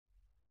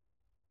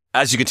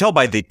As you can tell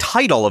by the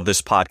title of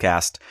this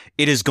podcast,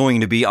 it is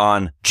going to be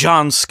on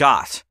John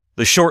Scott,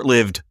 the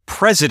short-lived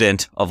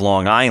president of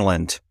Long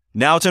Island.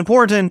 Now, it's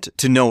important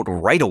to note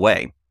right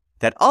away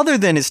that other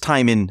than his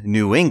time in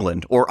New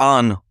England or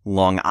on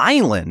Long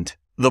Island,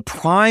 the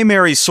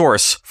primary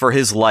source for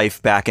his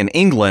life back in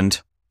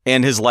England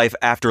and his life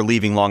after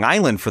leaving Long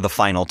Island for the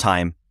final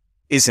time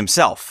is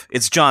himself.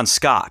 It's John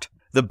Scott.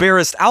 The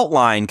barest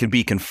outline can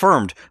be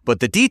confirmed, but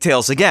the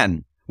details,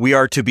 again, we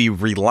are to be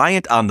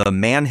reliant on the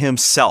man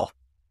himself.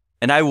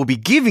 And I will be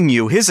giving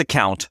you his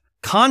account,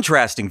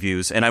 contrasting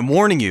views, and I'm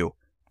warning you,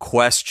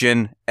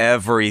 question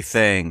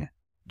everything.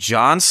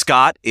 John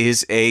Scott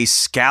is a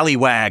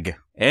scallywag.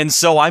 And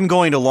so I'm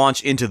going to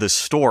launch into the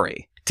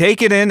story.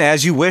 Take it in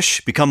as you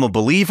wish, become a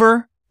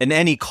believer, and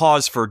any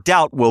cause for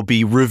doubt will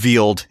be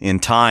revealed in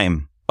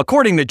time.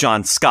 According to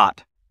John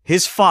Scott,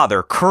 his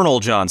father, Colonel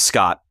John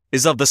Scott,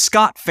 is of the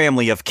Scott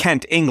family of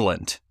Kent,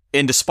 England,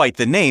 and despite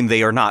the name,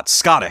 they are not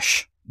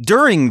Scottish.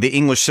 During the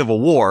English Civil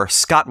War,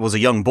 Scott was a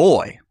young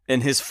boy,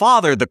 and his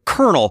father, the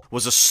Colonel,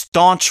 was a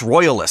staunch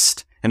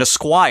royalist and a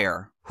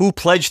squire who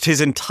pledged his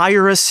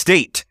entire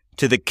estate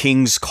to the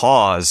king's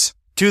cause,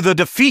 to the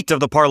defeat of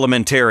the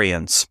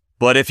parliamentarians.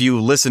 But if you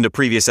listen to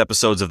previous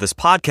episodes of this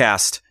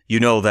podcast,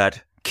 you know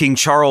that King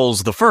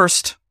Charles I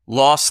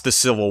lost the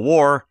Civil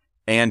War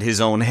and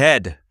his own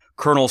head.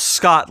 Colonel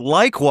Scott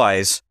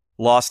likewise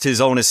lost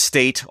his own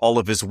estate, all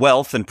of his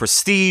wealth and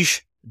prestige,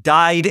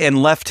 died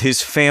and left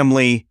his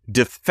family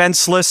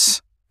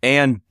defenseless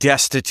and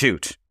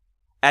destitute.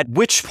 At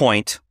which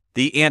point,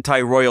 the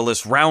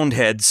anti-royalist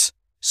Roundheads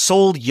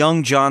sold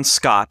young John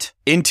Scott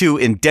into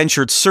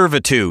indentured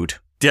servitude,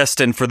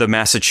 destined for the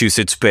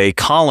Massachusetts Bay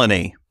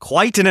Colony.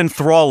 Quite an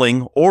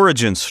enthralling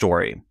origin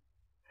story.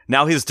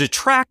 Now, his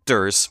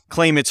detractors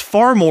claim it's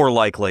far more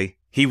likely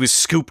he was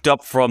scooped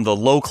up from the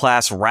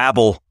low-class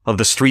rabble of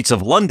the streets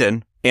of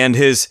London, and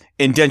his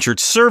indentured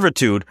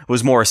servitude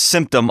was more a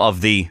symptom of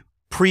the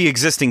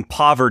pre-existing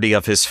poverty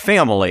of his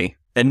family,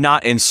 and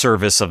not in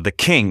service of the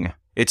king.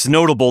 It's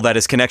notable that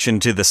his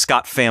connection to the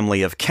Scott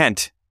family of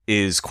Kent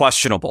is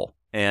questionable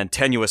and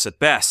tenuous at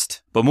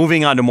best. But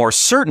moving on to more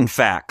certain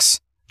facts,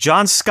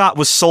 John Scott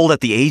was sold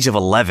at the age of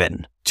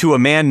 11 to a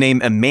man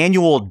named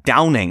Emmanuel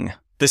Downing.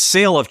 The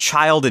sale of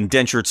child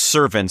indentured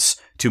servants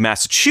to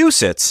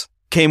Massachusetts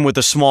came with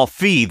a small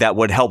fee that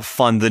would help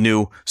fund the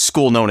new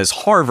school known as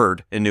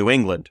Harvard in New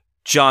England.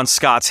 John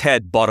Scott's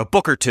head bought a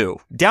book or two.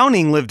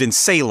 Downing lived in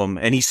Salem,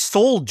 and he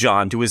sold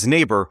John to his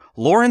neighbor,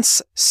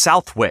 Lawrence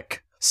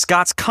Southwick.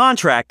 Scott's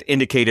contract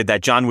indicated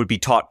that John would be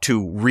taught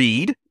to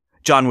read,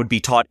 John would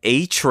be taught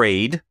a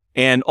trade,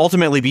 and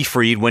ultimately be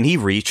freed when he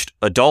reached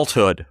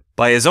adulthood.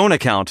 By his own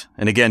account,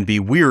 and again,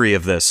 be weary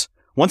of this,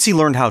 once he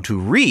learned how to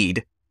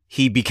read,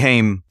 he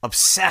became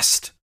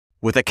obsessed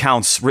with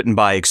accounts written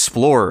by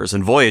explorers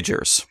and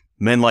voyagers,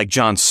 men like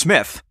John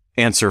Smith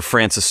and Sir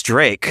Francis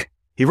Drake.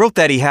 He wrote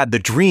that he had the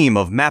dream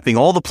of mapping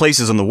all the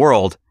places in the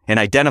world and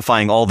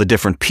identifying all the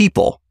different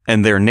people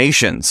and their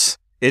nations.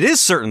 It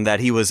is certain that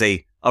he was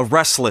a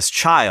restless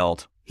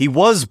child. He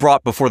was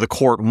brought before the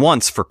court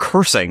once for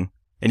cursing,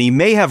 and he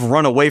may have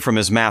run away from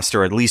his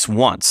master at least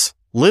once.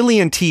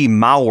 Lillian T.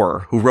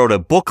 Maurer, who wrote a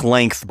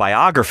book-length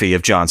biography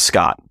of John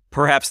Scott,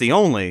 perhaps the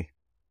only,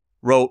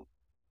 wrote,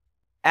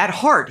 "At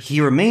heart, he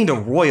remained a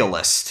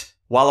royalist,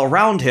 while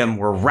around him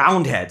were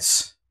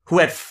Roundheads, who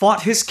had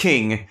fought his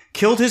king,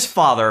 killed his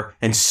father,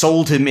 and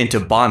sold him into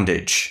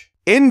bondage."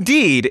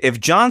 Indeed, if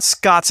John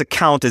Scott's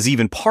account is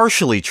even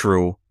partially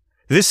true,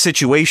 this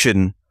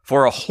situation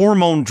for a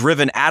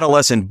hormone-driven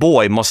adolescent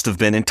boy must have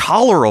been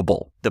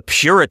intolerable. The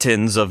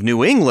Puritans of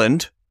New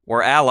England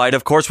were allied,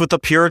 of course, with the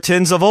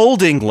Puritans of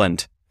Old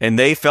England, and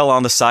they fell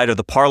on the side of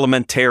the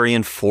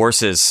parliamentarian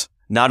forces.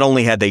 Not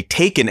only had they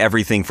taken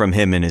everything from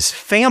him and his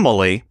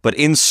family, but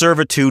in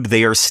servitude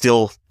they are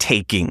still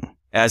taking,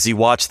 as he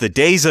watched the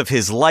days of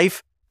his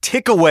life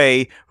tick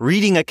away,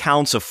 reading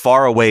accounts of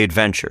faraway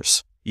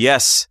adventures.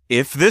 Yes,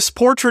 if this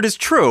portrait is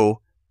true,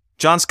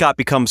 John Scott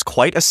becomes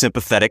quite a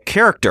sympathetic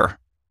character.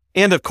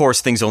 And of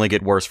course, things only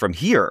get worse from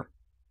here.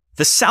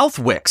 The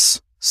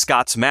Southwicks,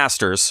 Scott's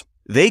masters,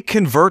 they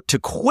convert to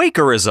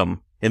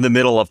Quakerism in the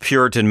middle of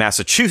Puritan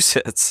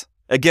Massachusetts.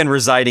 Again,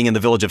 residing in the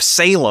village of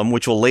Salem,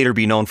 which will later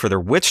be known for their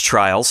witch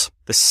trials,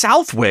 the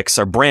Southwicks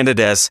are branded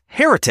as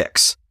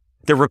heretics.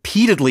 They're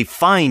repeatedly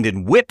fined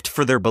and whipped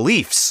for their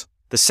beliefs.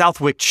 The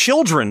Southwick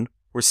children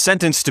were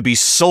sentenced to be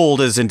sold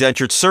as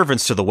indentured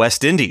servants to the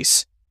West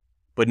Indies.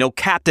 But no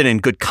captain in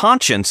good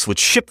conscience would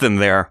ship them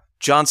there.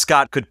 John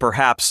Scott could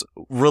perhaps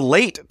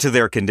relate to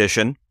their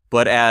condition,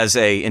 but as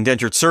an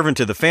indentured servant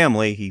to the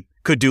family, he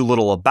could do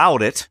little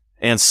about it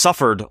and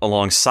suffered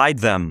alongside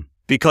them.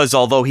 Because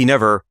although he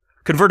never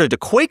converted to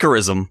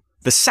Quakerism,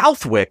 the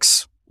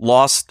Southwicks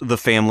lost the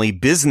family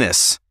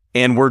business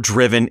and were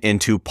driven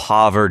into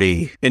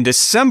poverty. In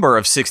December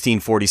of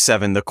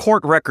 1647, the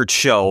court records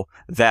show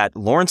that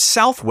Lawrence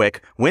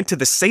Southwick went to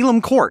the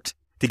Salem court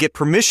to get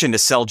permission to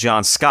sell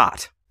John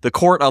Scott. The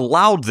court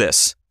allowed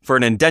this for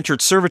an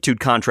indentured servitude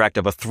contract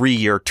of a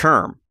 3-year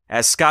term,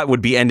 as Scott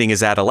would be ending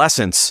his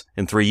adolescence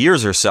in 3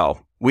 years or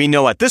so. We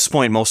know at this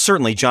point most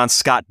certainly John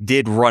Scott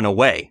did run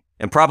away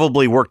and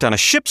probably worked on a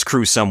ship's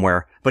crew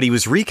somewhere, but he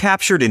was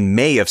recaptured in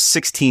May of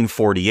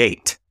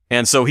 1648.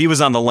 And so he was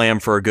on the lam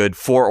for a good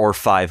 4 or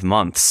 5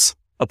 months.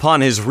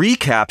 Upon his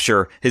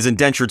recapture, his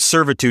indentured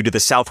servitude to the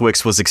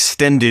Southwicks was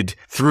extended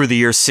through the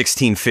year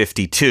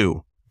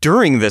 1652.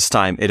 During this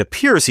time, it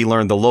appears he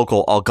learned the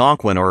local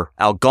Algonquin or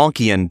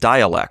Algonquian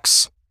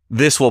dialects.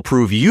 This will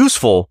prove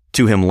useful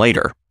to him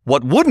later.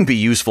 What wouldn't be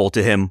useful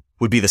to him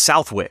would be the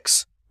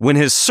Southwicks. When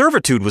his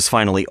servitude was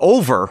finally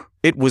over,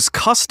 it was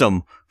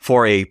custom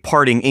for a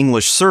parting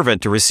English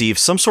servant to receive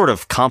some sort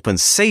of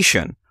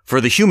compensation for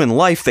the human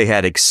life they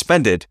had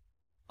expended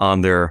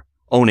on their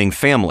owning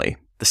family.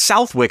 The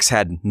Southwicks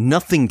had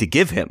nothing to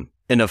give him,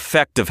 an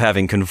effect of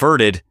having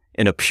converted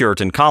in a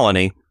Puritan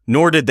colony,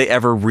 nor did they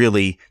ever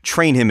really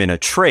train him in a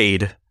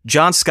trade.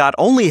 John Scott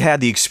only had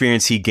the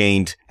experience he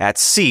gained at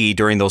sea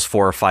during those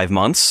 4 or 5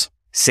 months,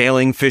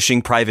 sailing,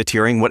 fishing,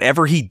 privateering,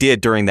 whatever he did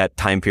during that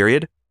time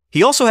period.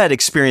 He also had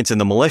experience in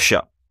the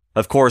militia.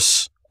 Of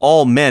course,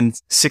 all men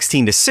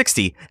 16 to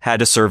 60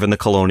 had to serve in the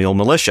colonial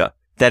militia.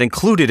 That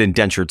included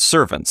indentured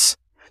servants.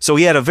 So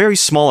he had a very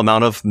small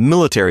amount of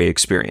military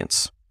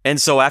experience. And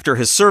so after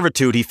his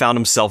servitude, he found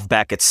himself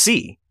back at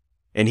sea,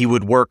 and he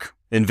would work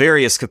in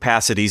various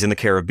capacities in the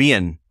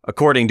Caribbean.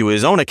 According to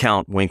his own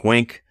account, wink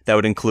wink, that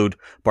would include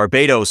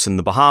Barbados and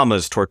the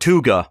Bahamas,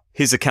 Tortuga.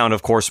 His account,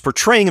 of course,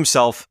 portraying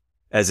himself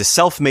as a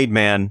self-made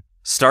man,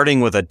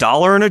 starting with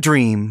 $1 and a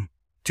dream,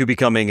 to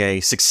becoming a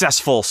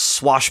successful,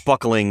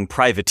 swashbuckling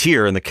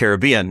privateer in the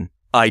Caribbean.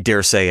 I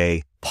dare say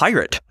a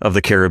pirate of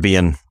the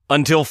Caribbean,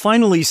 until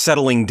finally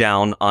settling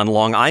down on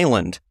Long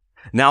Island.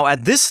 Now,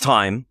 at this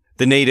time,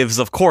 the natives,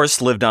 of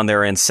course, lived on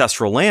their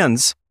ancestral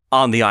lands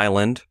on the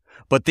island,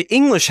 but the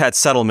English had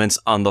settlements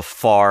on the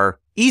far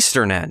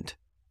eastern end,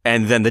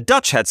 and then the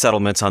Dutch had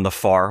settlements on the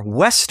far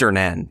western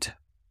end.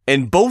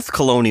 And both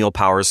colonial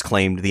powers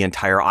claimed the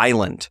entire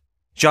island.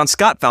 John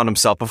Scott found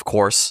himself, of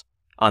course,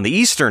 on the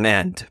eastern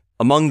end,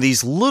 among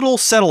these little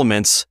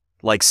settlements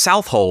like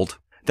Southold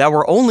that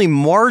were only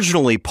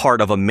marginally part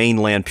of a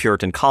mainland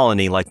Puritan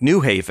colony like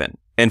New Haven,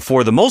 and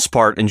for the most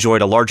part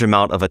enjoyed a large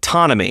amount of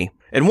autonomy.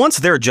 And once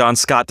there, John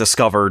Scott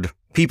discovered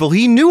people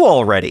he knew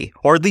already,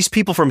 or at least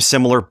people from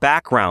similar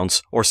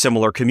backgrounds or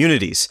similar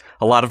communities.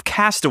 A lot of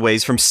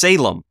castaways from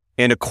Salem,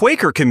 and a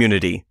Quaker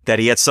community that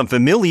he had some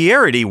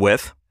familiarity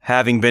with,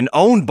 having been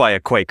owned by a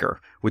Quaker,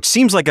 which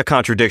seems like a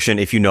contradiction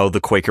if you know the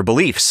Quaker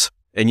beliefs.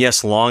 And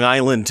yes, Long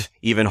Island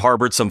even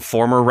harbored some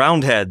former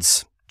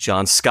Roundheads.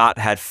 John Scott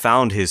had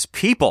found his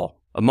people.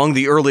 Among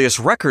the earliest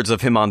records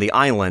of him on the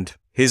island,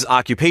 his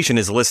occupation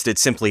is listed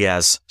simply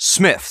as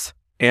Smith.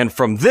 And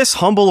from this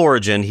humble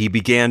origin, he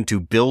began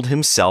to build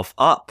himself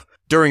up.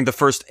 During the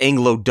First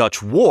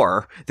Anglo-Dutch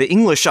War, the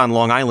English on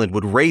Long Island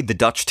would raid the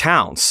Dutch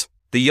towns.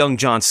 The young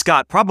John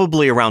Scott,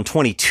 probably around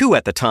 22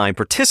 at the time,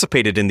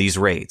 participated in these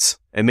raids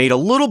and made a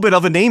little bit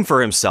of a name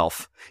for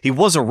himself. He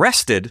was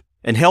arrested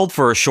and held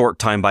for a short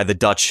time by the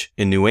Dutch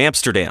in New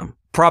Amsterdam,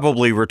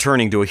 probably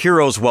returning to a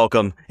hero's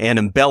welcome and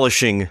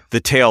embellishing the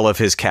tale of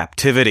his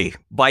captivity.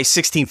 By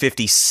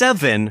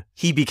 1657,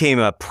 he became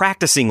a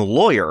practicing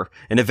lawyer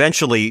and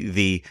eventually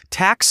the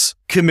tax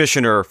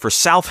commissioner for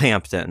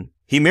Southampton.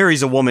 He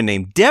marries a woman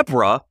named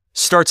Deborah,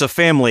 starts a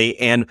family,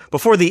 and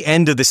before the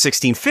end of the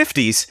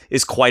 1650s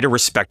is quite a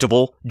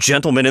respectable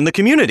gentleman in the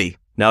community.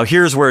 Now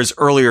here's where his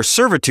earlier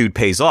servitude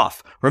pays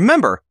off.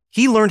 Remember,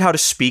 he learned how to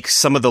speak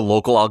some of the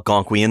local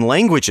Algonquian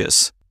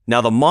languages.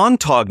 Now, the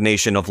Montauk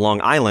Nation of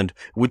Long Island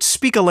would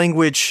speak a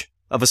language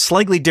of a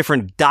slightly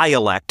different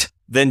dialect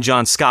than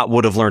John Scott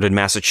would have learned in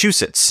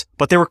Massachusetts,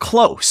 but they were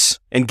close,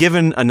 and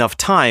given enough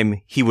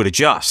time, he would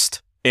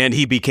adjust. And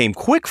he became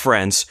quick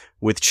friends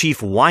with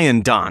Chief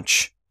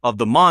Wyandotte of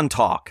the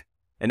Montauk,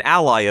 an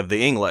ally of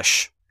the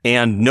English,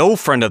 and no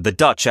friend of the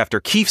Dutch after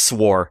Kief's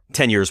War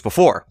 10 years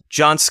before.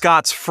 John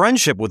Scott's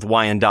friendship with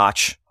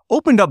Wyandotte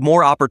opened up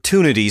more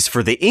opportunities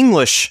for the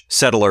English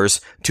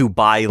settlers to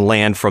buy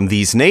land from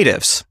these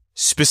natives,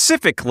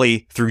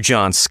 specifically through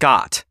John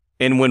Scott.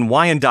 And when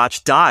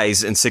Wyandotte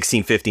dies in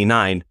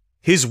 1659,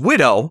 his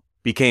widow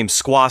became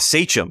Squaw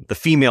Sachem, the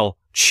female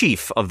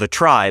chief of the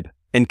tribe,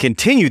 and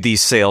continued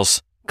these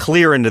sales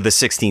clear into the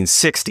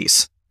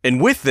 1660s.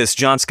 And with this,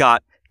 John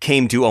Scott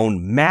came to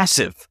own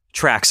massive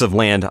tracts of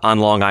land on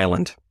Long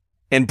Island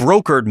and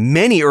brokered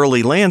many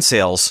early land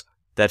sales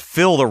that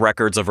fill the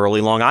records of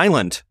early Long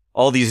Island.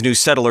 All these new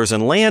settlers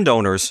and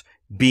landowners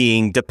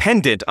being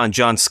dependent on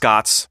John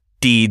Scott's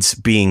deeds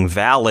being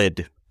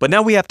valid. But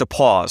now we have to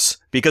pause,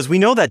 because we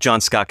know that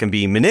John Scott can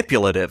be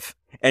manipulative,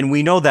 and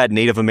we know that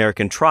Native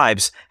American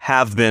tribes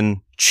have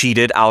been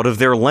cheated out of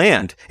their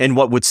land in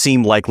what would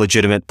seem like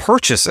legitimate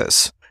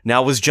purchases.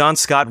 Now, was John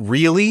Scott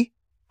really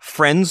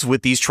friends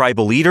with these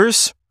tribal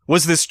leaders?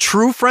 Was this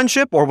true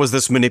friendship, or was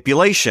this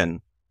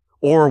manipulation?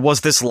 Or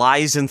was this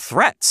lies and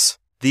threats?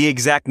 The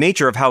exact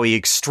nature of how he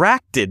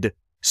extracted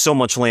so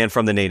much land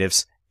from the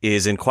natives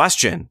is in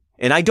question,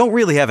 and I don't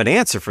really have an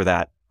answer for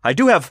that. I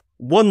do have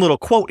one little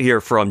quote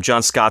here from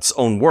John Scott's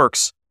own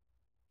works.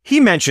 He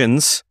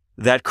mentions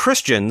that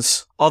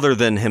Christians, other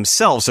than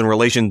himself in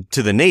relation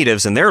to the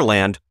natives in their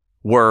land,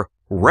 were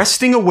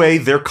wresting away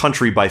their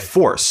country by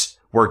force,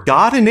 where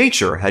God and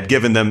nature had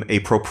given them a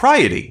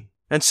propriety.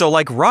 And so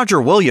like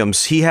Roger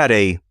Williams, he had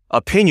a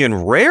opinion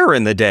rare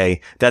in the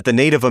day that the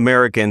Native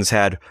Americans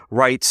had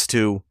rights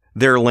to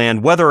their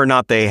land, whether or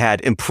not they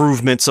had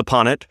improvements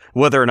upon it,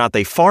 whether or not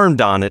they farmed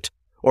on it,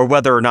 or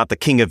whether or not the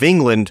King of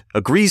England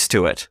agrees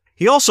to it.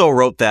 He also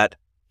wrote that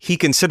he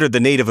considered the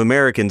Native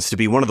Americans to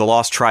be one of the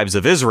lost tribes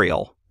of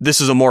Israel. This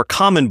is a more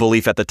common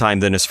belief at the time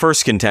than his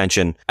first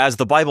contention, as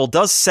the Bible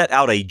does set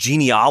out a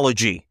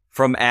genealogy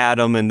from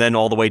Adam and then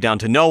all the way down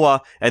to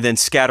Noah, and then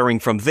scattering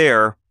from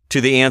there to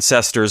the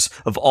ancestors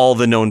of all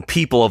the known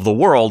people of the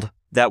world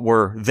that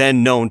were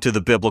then known to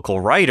the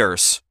biblical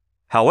writers.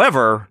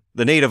 However,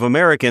 the Native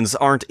Americans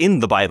aren't in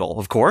the Bible,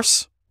 of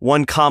course.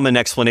 One common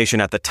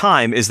explanation at the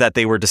time is that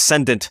they were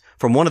descendant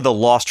from one of the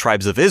lost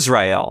tribes of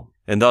Israel,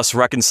 and thus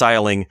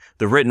reconciling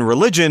the written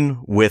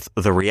religion with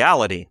the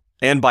reality.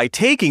 And by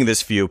taking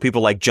this view,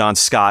 people like John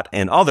Scott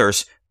and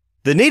others,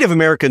 the Native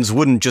Americans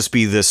wouldn't just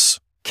be this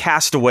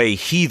castaway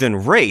heathen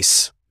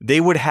race.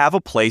 They would have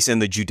a place in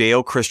the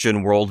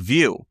Judeo-Christian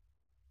worldview.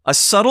 A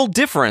subtle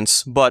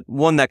difference, but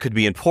one that could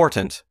be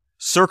important.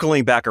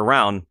 Circling back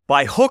around,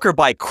 by hook or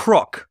by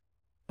crook,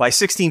 by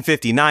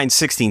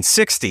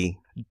 1659-1660,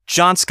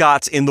 John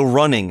Scott's in the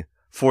running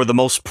for the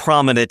most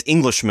prominent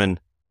Englishman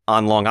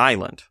on Long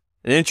Island.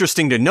 And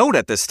interesting to note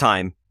at this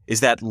time is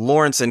that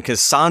Lawrence and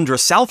Cassandra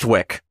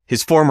Southwick,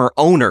 his former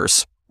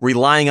owners,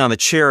 relying on the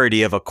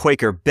charity of a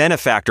Quaker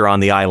benefactor on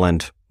the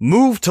island,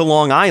 moved to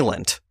Long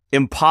Island,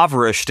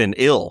 impoverished and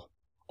ill,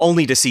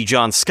 only to see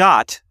John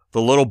Scott,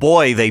 the little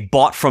boy they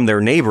bought from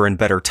their neighbor in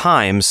better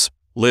times,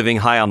 living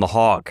high on the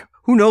hog.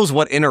 Who knows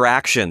what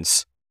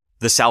interactions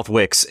the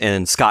Southwicks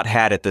and Scott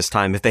had at this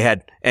time, if they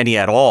had any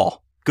at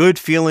all. Good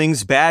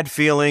feelings, bad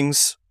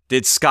feelings.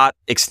 Did Scott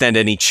extend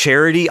any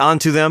charity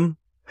onto them?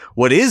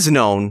 What is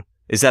known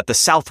is that the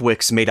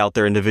Southwicks made out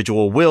their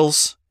individual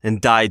wills and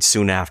died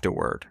soon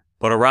afterward.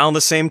 But around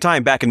the same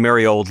time, back in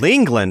merry old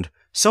England,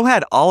 so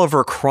had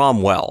Oliver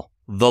Cromwell,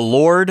 the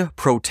Lord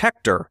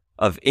Protector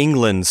of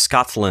England,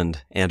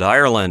 Scotland, and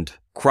Ireland.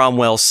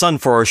 Cromwell's son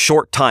for a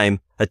short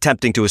time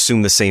attempting to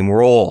assume the same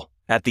role.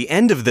 At the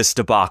end of this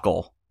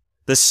debacle,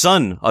 the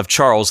son of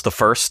Charles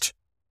I,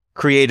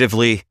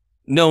 creatively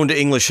known to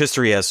English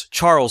history as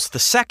Charles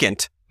II,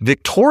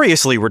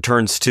 victoriously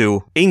returns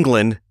to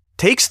England,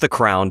 takes the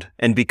crown,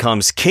 and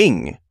becomes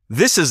king.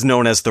 This is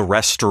known as the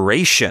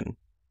Restoration.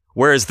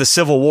 Whereas the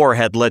Civil War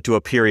had led to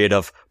a period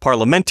of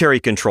parliamentary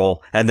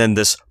control and then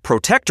this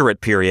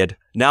protectorate period,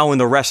 now in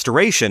the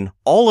Restoration,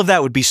 all of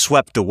that would be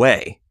swept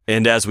away.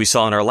 And as we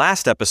saw in our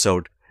last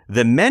episode,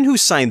 the men who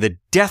signed the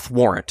death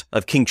warrant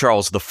of King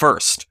Charles I,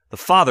 the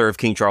father of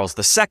King Charles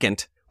II,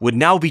 would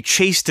now be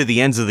chased to the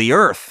ends of the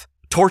earth,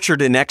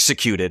 tortured and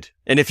executed,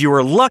 and if you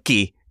were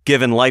lucky,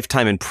 given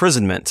lifetime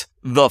imprisonment.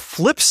 The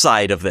flip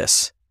side of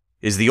this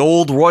is the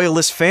old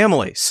royalist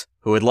families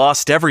who had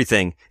lost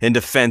everything in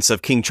defense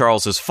of King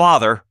Charles's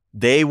father.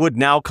 They would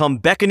now come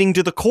beckoning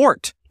to the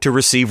court to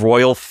receive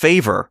royal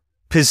favor,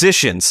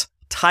 positions,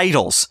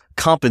 titles,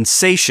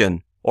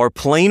 compensation, or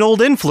plain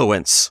old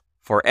influence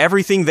for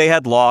everything they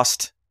had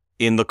lost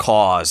in the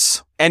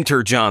cause.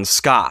 Enter John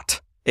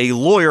Scott, a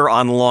lawyer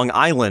on Long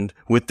Island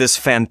with this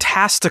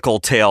fantastical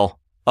tale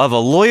of a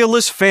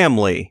loyalist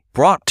family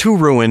brought to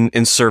ruin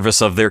in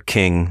service of their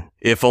king.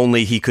 If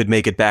only he could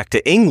make it back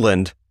to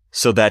England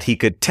so that he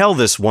could tell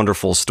this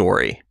wonderful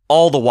story.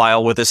 All the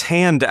while with his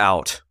hand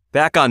out.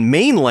 Back on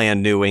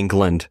mainland New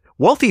England,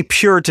 wealthy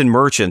Puritan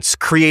merchants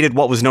created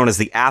what was known as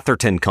the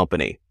Atherton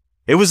Company.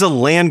 It was a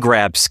land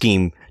grab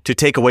scheme to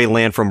take away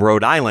land from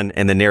Rhode Island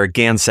and the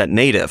Narragansett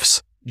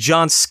natives.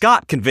 John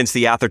Scott convinced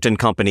the Atherton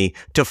Company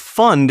to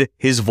fund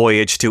his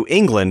voyage to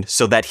England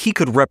so that he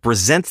could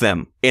represent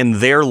them in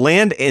their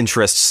land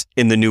interests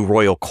in the new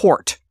royal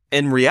court.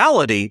 In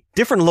reality,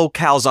 different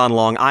locales on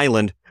Long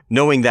Island,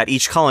 knowing that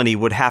each colony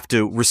would have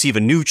to receive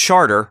a new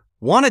charter,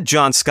 wanted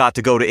John Scott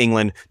to go to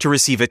England to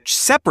receive a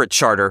separate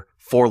charter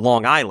for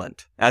Long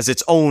Island as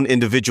its own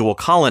individual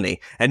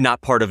colony and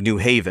not part of New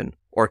Haven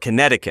or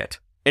Connecticut.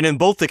 And in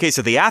both the case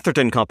of the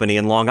Atherton Company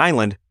and Long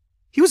Island,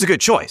 he was a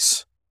good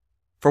choice.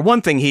 For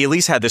one thing, he at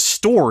least had the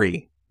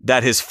story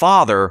that his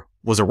father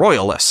was a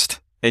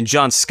royalist. And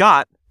John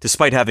Scott,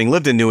 despite having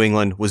lived in New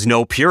England, was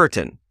no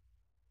Puritan.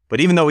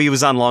 But even though he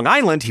was on Long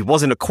Island, he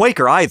wasn't a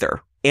Quaker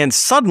either. And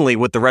suddenly,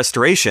 with the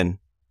Restoration,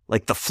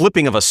 like the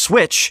flipping of a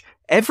switch,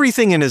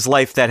 everything in his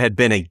life that had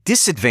been a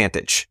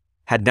disadvantage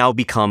had now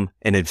become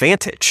an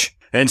advantage.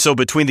 And so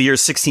between the years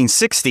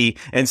 1660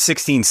 and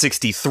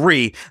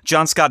 1663,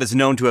 John Scott is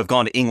known to have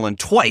gone to England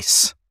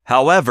twice.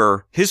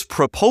 However, his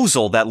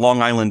proposal that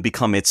Long Island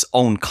become its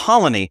own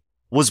colony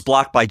was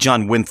blocked by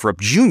John Winthrop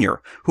Jr.,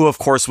 who of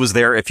course was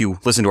there, if you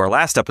listen to our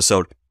last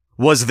episode,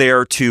 was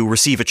there to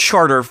receive a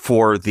charter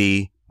for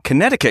the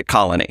Connecticut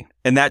colony.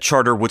 And that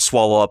charter would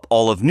swallow up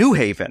all of New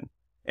Haven.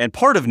 And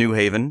part of New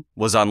Haven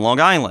was on Long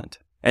Island.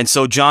 And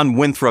so John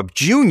Winthrop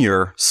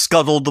Jr.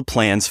 scuttled the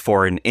plans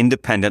for an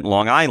independent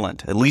Long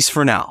Island, at least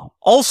for now.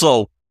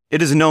 Also,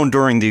 it is known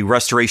during the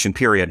Restoration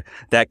period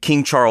that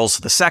King Charles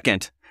II,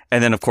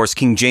 and then of course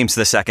King James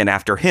II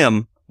after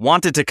him,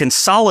 wanted to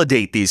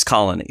consolidate these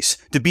colonies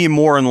to be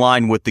more in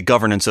line with the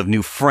governance of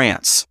New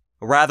France.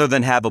 Rather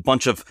than have a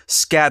bunch of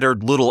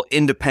scattered little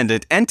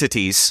independent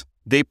entities,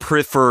 they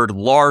preferred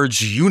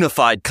large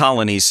unified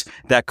colonies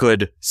that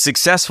could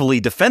successfully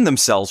defend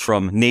themselves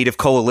from native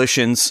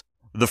coalitions,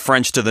 the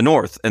French to the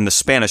north and the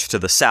Spanish to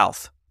the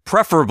south,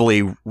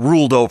 preferably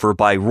ruled over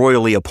by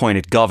royally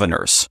appointed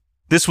governors.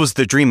 This was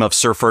the dream of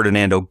Sir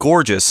Ferdinando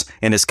Gorges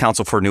and his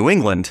Council for New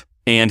England,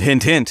 and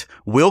hint hint,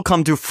 will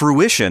come to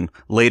fruition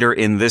later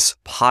in this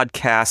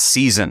podcast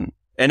season.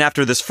 And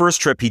after this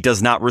first trip, he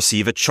does not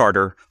receive a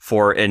charter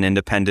for an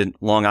independent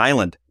Long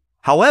Island.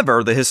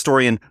 However, the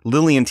historian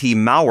Lillian T.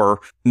 Maurer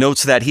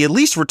notes that he at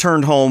least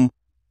returned home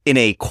in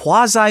a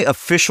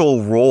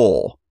quasi-official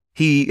role.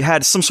 He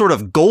had some sort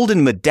of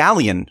golden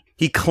medallion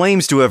he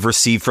claims to have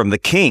received from the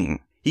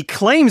king. He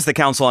claims the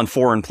Council on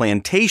Foreign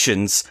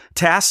Plantations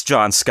tasked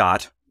John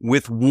Scott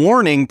with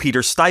warning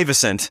Peter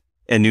Stuyvesant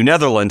and New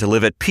Netherland to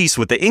live at peace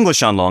with the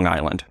English on Long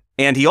Island.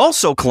 And he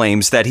also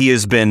claims that he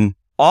has been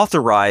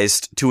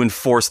authorized to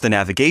enforce the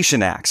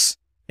Navigation Acts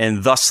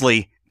and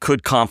thusly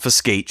could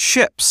confiscate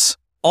ships.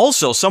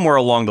 Also, somewhere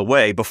along the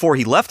way, before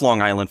he left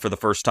Long Island for the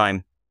first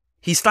time,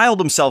 he styled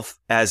himself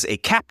as a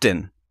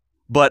captain,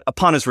 but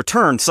upon his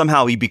return,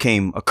 somehow he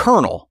became a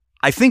colonel.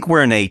 I think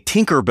we're in a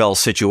Tinkerbell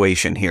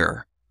situation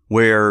here,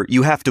 where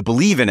you have to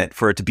believe in it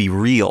for it to be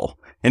real.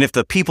 And if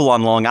the people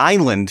on Long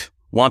Island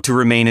want to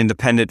remain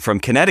independent from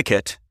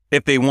Connecticut,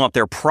 if they want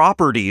their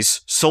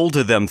properties sold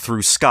to them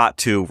through Scott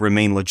to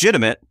remain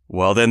legitimate,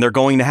 well, then they're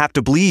going to have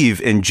to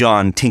believe in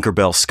John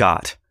Tinkerbell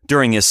Scott.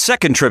 During his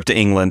second trip to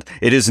England,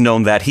 it is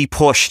known that he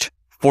pushed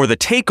for the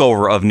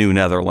takeover of New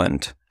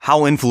Netherland.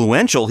 How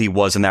influential he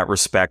was in that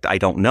respect, I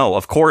don't know.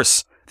 Of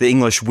course, the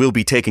English will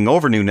be taking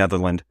over New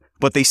Netherland,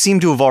 but they seem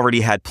to have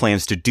already had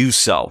plans to do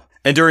so.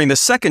 And during the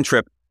second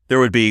trip, there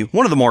would be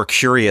one of the more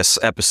curious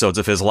episodes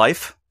of his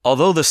life.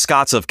 Although the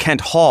Scotts of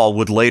Kent Hall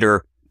would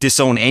later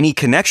disown any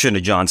connection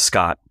to John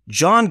Scott,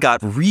 John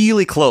got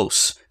really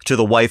close to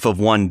the wife of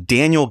one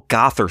Daniel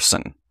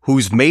Gotherson,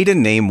 whose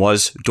maiden name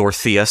was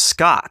Dorothea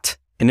Scott.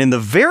 And in the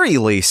very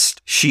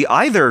least, she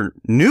either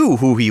knew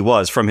who he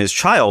was from his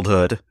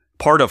childhood,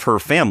 part of her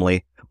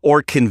family,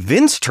 or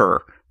convinced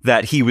her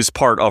that he was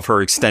part of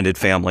her extended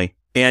family.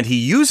 And he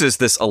uses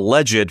this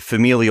alleged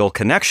familial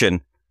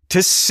connection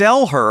to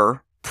sell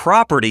her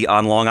property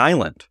on Long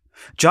Island.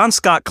 John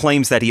Scott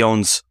claims that he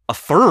owns a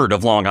third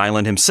of Long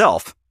Island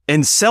himself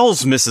and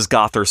sells Mrs.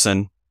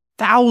 Gotherson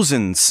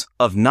thousands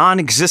of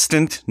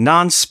non-existent,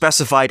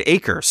 non-specified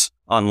acres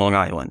on Long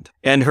Island.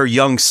 And her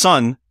young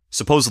son,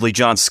 supposedly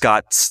John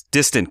Scott's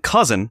distant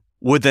cousin,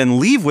 would then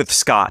leave with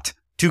Scott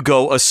to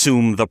go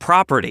assume the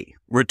property.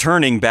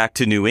 Returning back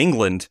to New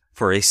England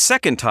for a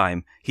second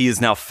time, he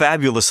is now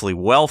fabulously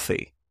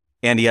wealthy,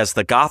 and he has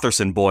the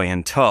Gotherson boy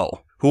in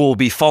tow, who will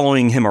be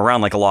following him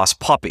around like a lost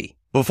puppy.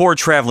 Before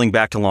traveling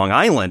back to Long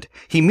Island,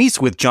 he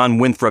meets with John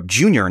Winthrop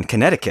Jr. in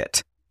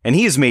Connecticut, and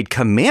he is made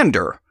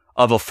commander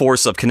of a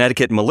force of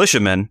Connecticut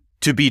militiamen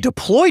to be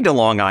deployed to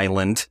Long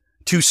Island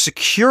to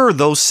secure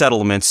those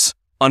settlements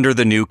under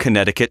the new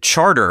Connecticut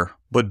Charter.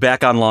 But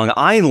back on Long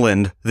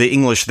Island, the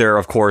English there,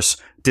 of course,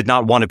 did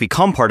not want to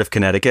become part of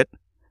Connecticut.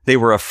 They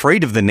were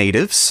afraid of the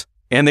natives,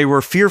 and they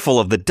were fearful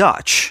of the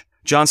Dutch.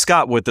 John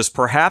Scott, with this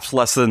perhaps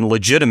less than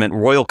legitimate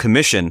royal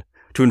commission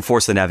to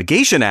enforce the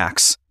Navigation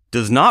Acts,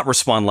 does not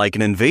respond like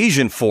an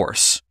invasion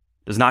force,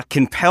 does not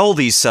compel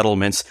these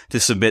settlements to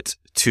submit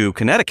to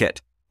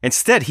Connecticut.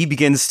 Instead, he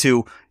begins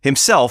to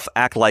himself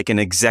act like an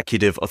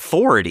executive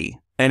authority,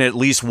 and at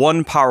least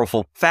one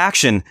powerful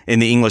faction in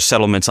the English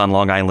settlements on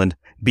Long Island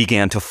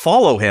began to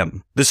follow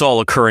him. This all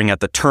occurring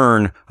at the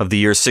turn of the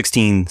years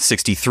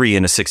 1663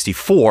 into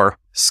 64.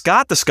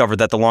 Scott discovered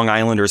that the Long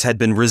Islanders had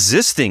been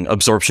resisting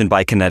absorption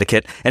by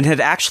Connecticut and had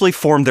actually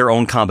formed their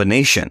own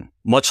combination.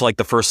 Much like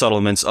the first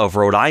settlements of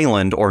Rhode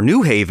Island or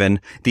New Haven,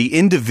 the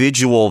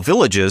individual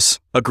villages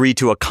agreed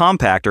to a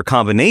compact or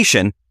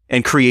combination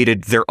and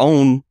created their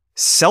own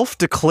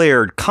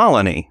self-declared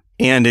colony.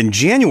 And in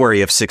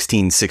January of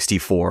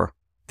 1664,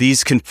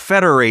 these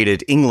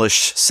confederated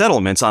English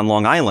settlements on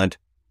Long Island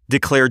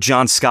declared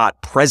John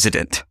Scott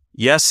president.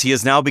 Yes, he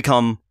has now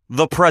become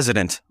the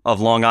president of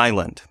Long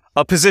Island,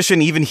 a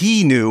position even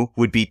he knew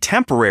would be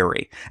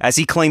temporary, as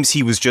he claims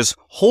he was just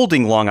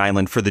holding Long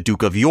Island for the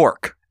Duke of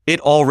York, it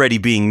already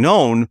being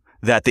known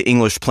that the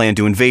English planned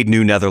to invade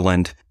New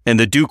Netherland, and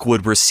the Duke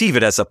would receive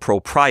it as a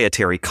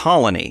proprietary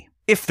colony,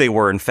 if they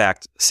were in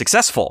fact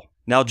successful.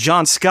 Now,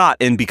 John Scott,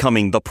 in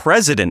becoming the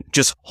president,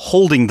 just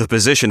holding the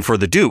position for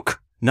the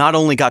Duke, not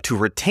only got to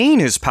retain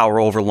his power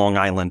over Long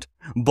Island,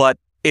 but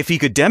if he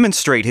could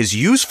demonstrate his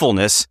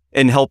usefulness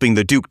in helping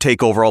the Duke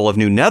take over all of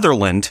New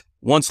Netherland,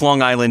 once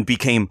Long Island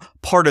became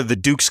part of the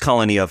Duke's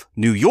colony of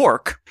New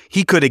York,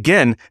 he could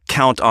again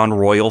count on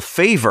royal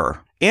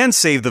favor. and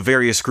save the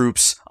various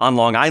groups on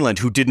Long Island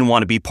who didn't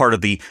want to be part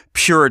of the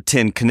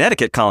Puritan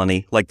Connecticut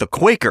colony, like the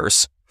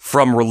Quakers,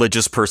 from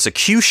religious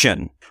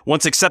persecution.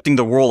 Once accepting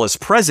the role as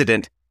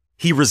president,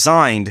 he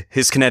resigned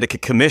his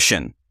Connecticut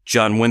commission.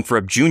 John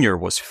Winthrop Jr.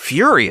 was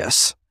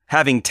furious.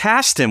 Having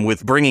tasked him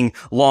with bringing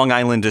Long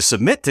Island to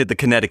submit to the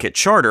Connecticut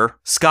Charter,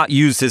 Scott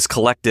used his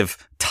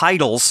collective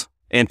titles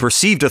and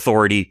perceived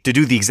authority to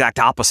do the exact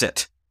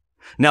opposite.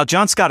 Now,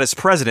 John Scott as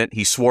president,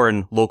 he swore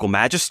in local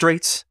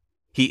magistrates,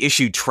 he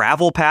issued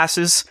travel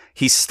passes,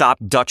 he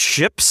stopped Dutch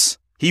ships,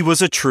 he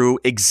was a true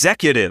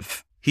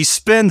executive. He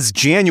spends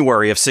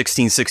January of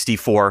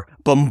 1664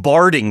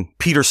 bombarding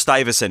Peter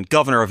Stuyvesant,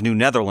 governor of New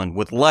Netherland,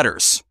 with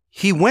letters.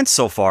 He went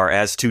so far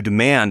as to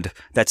demand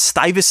that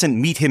Stuyvesant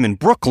meet him in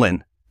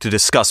Brooklyn to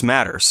discuss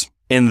matters,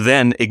 and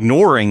then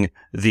ignoring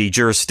the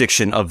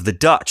jurisdiction of the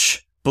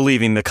Dutch,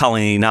 believing the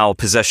colony now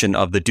possession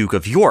of the Duke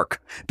of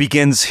York,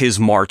 begins his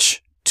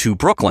march to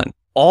Brooklyn.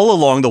 All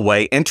along the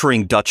way,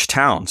 entering Dutch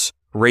towns,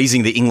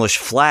 raising the English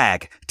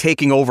flag,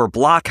 taking over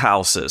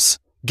blockhouses,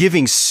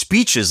 giving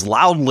speeches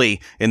loudly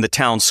in the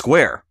town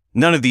square.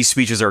 None of these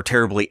speeches are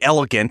terribly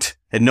elegant,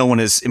 and no one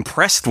is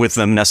impressed with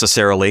them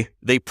necessarily.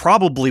 They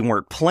probably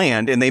weren't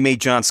planned, and they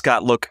made John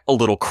Scott look a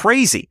little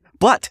crazy.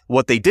 But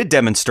what they did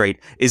demonstrate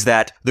is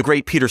that the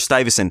great Peter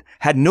Stuyvesant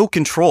had no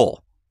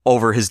control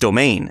over his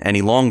domain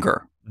any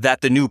longer.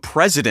 That the new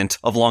president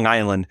of Long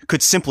Island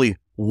could simply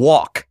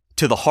walk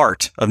to the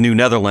heart of New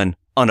Netherland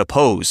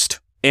unopposed.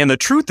 And the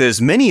truth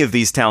is, many of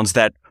these towns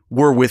that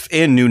were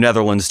within New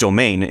Netherland's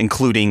domain,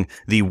 including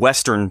the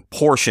western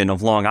portion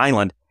of Long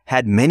Island,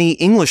 had many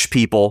English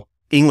people,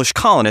 English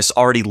colonists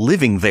already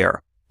living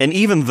there. And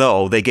even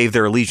though they gave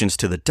their allegiance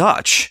to the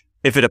Dutch,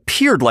 if it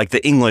appeared like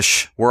the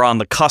English were on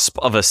the cusp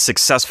of a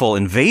successful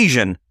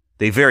invasion,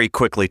 they very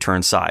quickly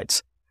turned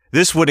sides.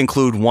 This would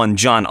include one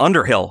John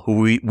Underhill,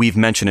 who we've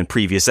mentioned in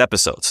previous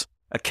episodes,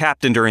 a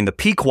captain during the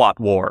Pequot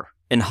War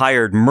and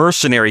hired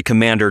mercenary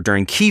commander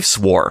during Kieft's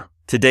War.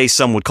 Today,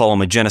 some would call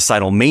him a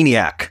genocidal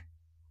maniac.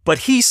 But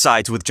he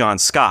sides with John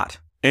Scott,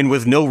 and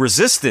with no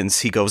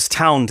resistance, he goes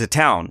town to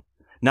town,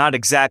 not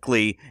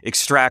exactly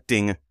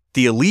extracting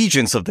the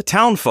allegiance of the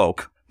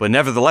townfolk, but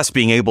nevertheless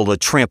being able to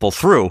trample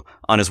through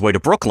on his way to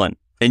Brooklyn.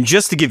 And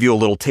just to give you a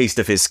little taste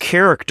of his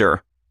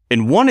character,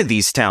 in one of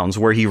these towns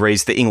where he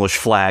raised the English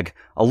flag,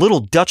 a little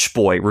Dutch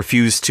boy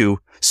refused to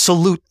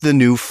salute the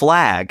new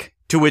flag,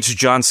 to which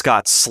John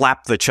Scott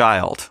slapped the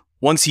child.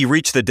 Once he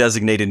reached the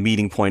designated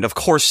meeting point, of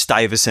course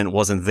Stuyvesant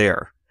wasn't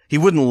there. He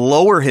wouldn't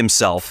lower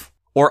himself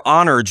or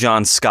honor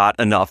John Scott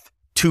enough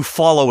to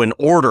follow an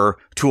order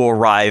to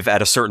arrive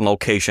at a certain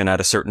location at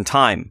a certain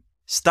time.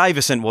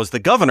 Stuyvesant was the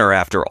governor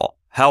after all.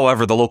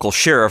 However, the local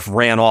sheriff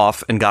ran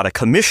off and got a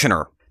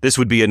commissioner. This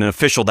would be an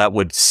official that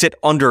would sit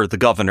under the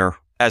governor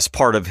as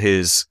part of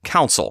his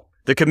council.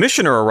 The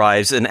commissioner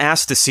arrives and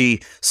asks to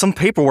see some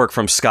paperwork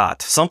from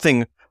Scott,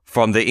 something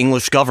from the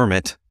English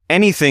government,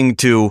 anything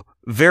to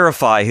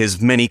verify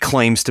his many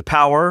claims to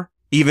power,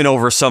 even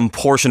over some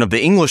portion of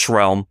the English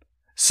realm,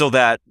 so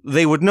that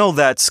they would know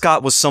that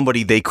Scott was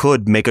somebody they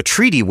could make a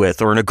treaty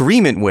with or an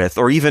agreement with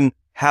or even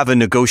have a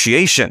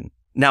negotiation.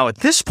 Now, at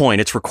this point,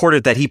 it's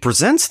recorded that he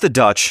presents the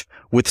Dutch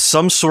with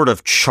some sort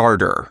of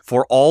charter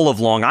for all of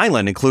Long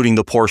Island, including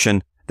the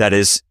portion that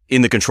is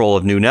in the control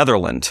of New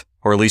Netherland,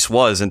 or at least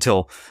was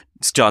until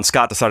John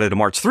Scott decided to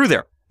march through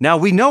there. Now,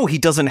 we know he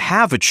doesn't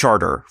have a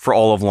charter for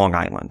all of Long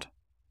Island.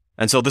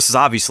 And so this is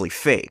obviously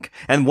fake.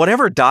 And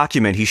whatever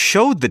document he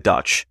showed the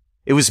Dutch,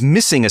 it was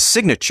missing a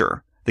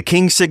signature. The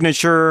king's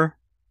signature,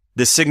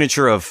 the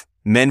signature of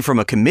men from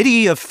a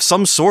committee of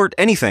some sort,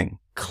 anything.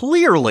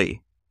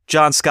 Clearly,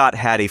 John Scott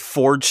had a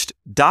forged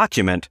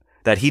document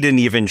that he didn't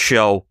even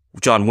show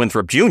John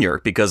Winthrop Jr.,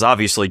 because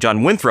obviously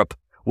John Winthrop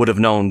would have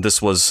known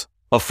this was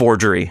a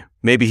forgery.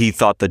 Maybe he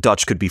thought the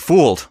Dutch could be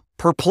fooled.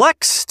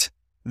 Perplexed,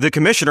 the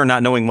commissioner,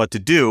 not knowing what to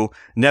do,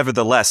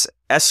 nevertheless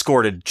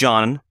escorted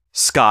John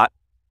Scott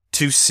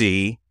to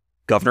see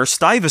Governor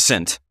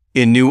Stuyvesant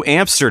in New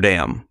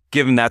Amsterdam,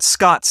 given that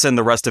Scott send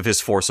the rest of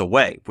his force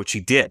away, which he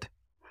did.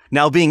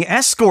 Now, being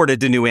escorted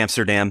to New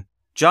Amsterdam,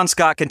 John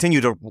Scott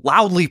continued to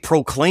loudly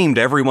proclaim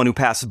to everyone who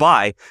passed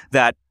by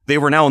that they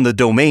were now in the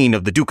domain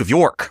of the Duke of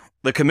York.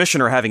 The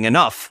commissioner, having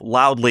enough,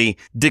 loudly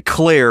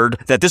declared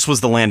that this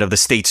was the land of the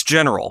States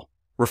General,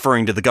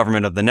 referring to the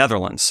government of the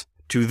Netherlands.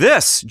 To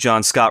this,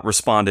 John Scott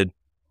responded,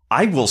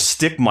 "I will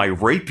stick my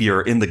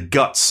rapier in the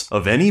guts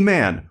of any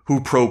man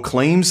who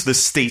proclaims the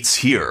states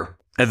here."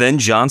 And then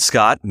John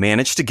Scott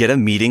managed to get a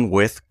meeting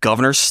with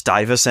Governor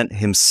Stuyvesant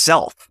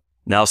himself.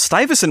 Now,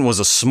 Stuyvesant was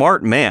a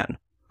smart man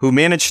who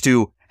managed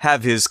to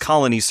have his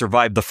colony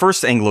survive the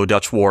First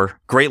Anglo-Dutch War,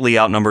 greatly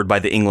outnumbered by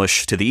the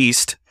English to the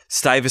east.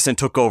 Stuyvesant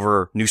took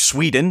over New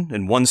Sweden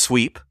in one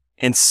sweep,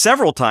 and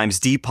several times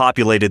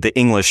depopulated the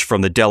English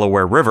from the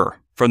Delaware River,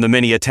 from the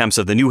many attempts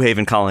of the New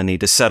Haven colony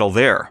to settle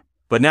there.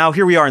 But now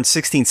here we are in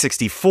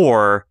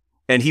 1664,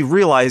 and he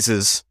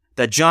realizes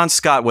that John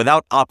Scott,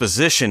 without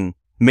opposition,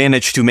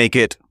 managed to make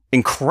it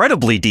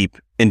incredibly deep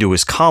into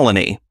his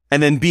colony.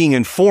 And then being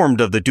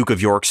informed of the Duke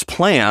of York's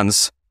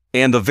plans,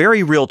 and the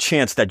very real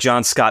chance that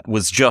John Scott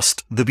was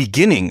just the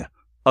beginning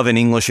of an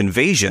English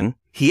invasion,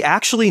 he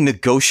actually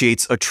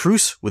negotiates a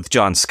truce with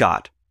John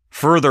Scott,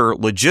 further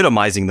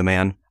legitimizing the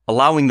man,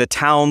 allowing the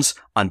towns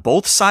on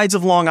both sides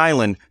of Long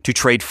Island to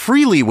trade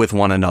freely with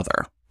one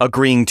another,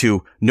 agreeing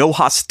to no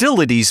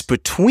hostilities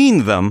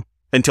between them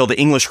until the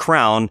English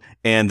crown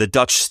and the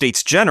Dutch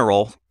States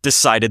General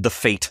decided the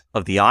fate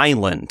of the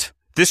island.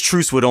 This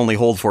truce would only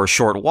hold for a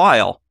short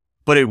while,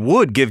 but it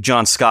would give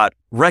John Scott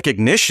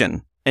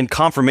recognition and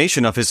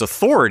confirmation of his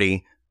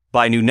authority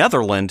by New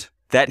Netherland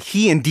that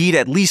he indeed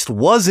at least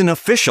was an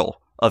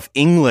official of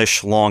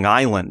English Long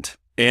Island.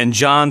 And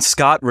John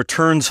Scott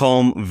returns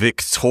home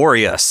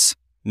victorious.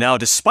 Now,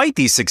 despite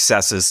these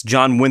successes,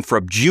 John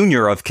Winthrop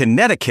Jr. of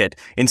Connecticut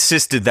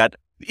insisted that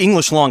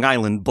English Long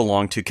Island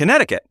belonged to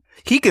Connecticut.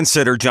 He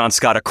considered John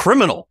Scott a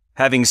criminal,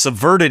 having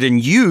subverted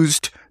and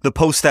used the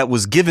post that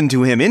was given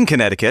to him in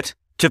Connecticut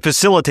to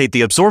facilitate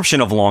the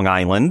absorption of Long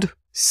Island,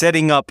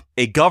 setting up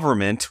a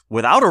government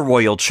without a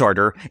royal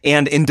charter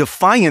and in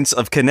defiance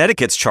of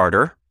Connecticut's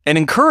charter, and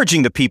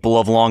encouraging the people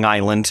of Long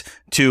Island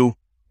to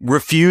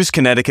refuse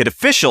Connecticut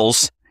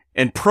officials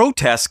and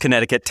protest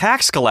Connecticut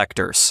tax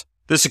collectors.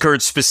 This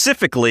occurred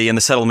specifically in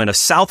the settlement of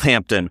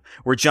Southampton,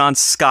 where John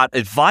Scott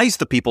advised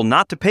the people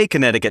not to pay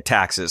Connecticut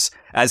taxes,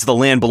 as the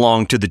land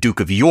belonged to the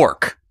Duke of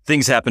York.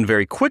 Things happened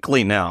very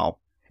quickly now.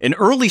 In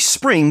early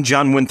spring,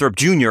 John Winthrop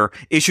Jr.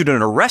 issued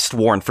an arrest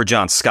warrant for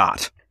John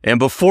Scott, and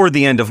before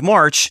the end of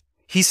March,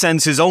 he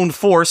sends his own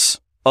force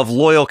of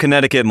loyal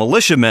Connecticut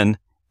militiamen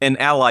and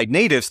allied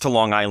natives to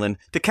Long Island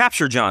to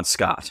capture John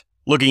Scott.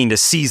 Looking to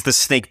seize the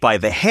snake by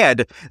the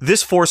head,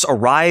 this force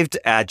arrived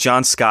at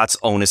John Scott's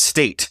own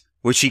estate,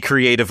 which he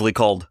creatively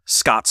called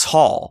Scott's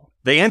Hall.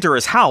 They enter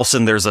his house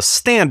and there's a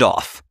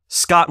standoff,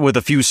 Scott with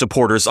a few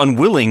supporters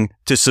unwilling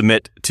to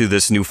submit to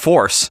this new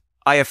force.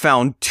 I have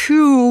found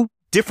two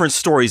different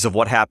stories of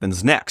what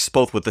happens next,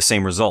 both with the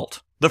same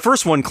result. The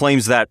first one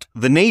claims that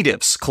the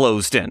natives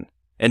closed in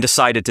and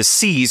decided to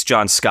seize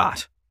John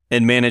Scott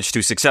and managed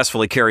to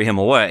successfully carry him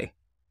away.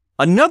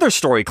 Another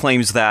story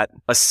claims that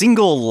a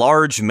single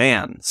large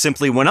man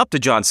simply went up to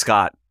John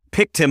Scott,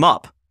 picked him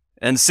up,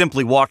 and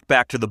simply walked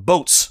back to the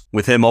boats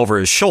with him over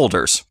his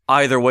shoulders.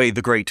 Either way,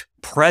 the great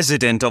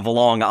president of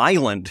Long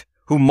Island,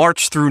 who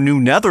marched through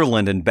New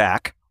Netherland and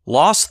back,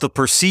 lost the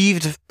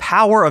perceived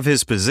power of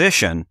his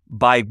position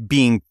by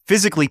being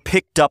physically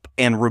picked up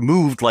and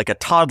removed like a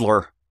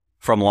toddler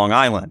from Long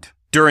Island.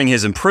 During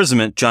his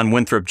imprisonment, John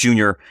Winthrop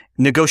Jr.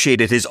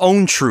 negotiated his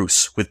own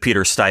truce with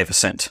Peter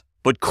Stuyvesant,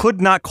 but could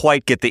not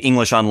quite get the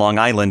English on Long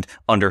Island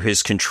under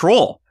his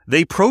control.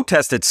 They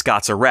protested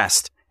Scott's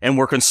arrest and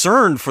were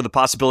concerned for the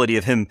possibility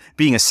of him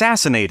being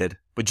assassinated,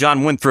 but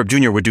John Winthrop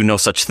Jr. would do no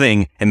such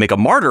thing and make a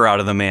martyr out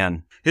of the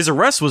man. His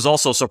arrest was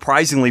also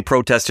surprisingly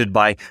protested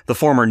by the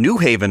former New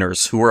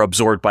Haveners who were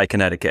absorbed by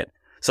Connecticut,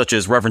 such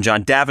as Reverend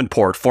John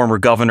Davenport, former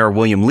Governor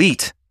William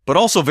Leet, but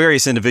also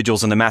various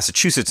individuals in the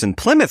Massachusetts and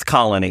Plymouth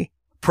colony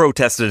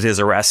protested his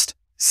arrest,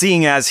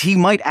 seeing as he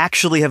might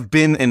actually have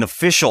been an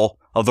official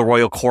of the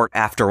royal court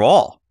after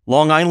all.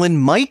 Long Island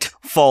might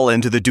fall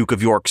into the Duke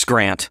of York's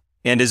grant,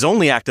 and his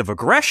only act of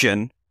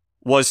aggression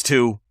was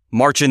to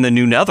march in the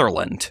New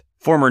Netherland.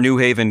 Former New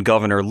Haven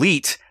Governor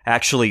Leet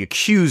actually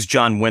accused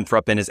John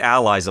Winthrop and his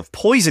allies of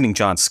poisoning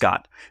John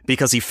Scott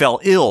because he fell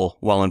ill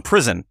while in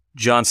prison.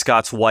 John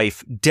Scott's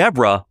wife,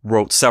 Deborah,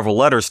 wrote several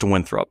letters to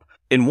Winthrop.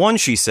 In one,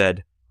 she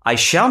said, "I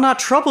shall not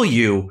trouble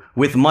you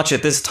with much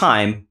at this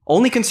time,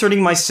 only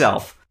concerning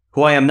myself,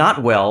 who I am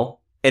not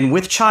well, and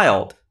with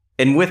child,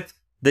 and with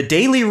the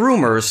daily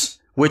rumors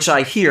which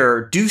I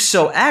hear do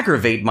so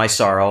aggravate my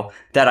sorrow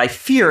that I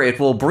fear it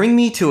will bring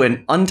me to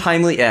an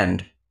untimely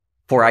end.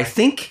 For I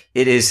think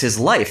it is his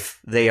life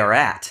they are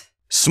at."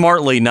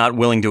 Smartly not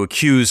willing to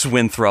accuse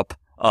Winthrop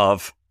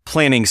of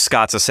planning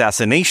Scott's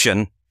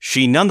assassination,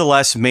 she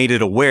nonetheless made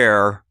it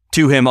aware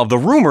to him of the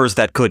rumors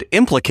that could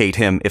implicate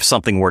him if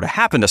something were to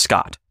happen to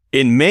Scott.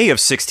 In May of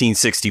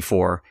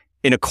 1664,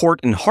 in a court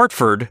in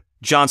Hartford,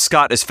 John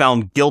Scott is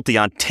found guilty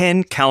on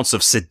 10 counts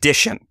of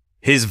sedition.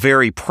 His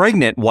very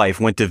pregnant wife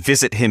went to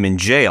visit him in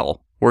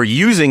jail, where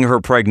using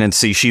her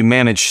pregnancy, she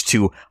managed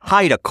to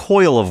hide a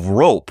coil of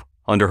rope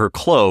under her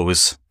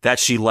clothes that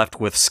she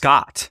left with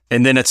Scott.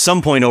 And then at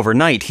some point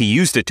overnight, he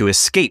used it to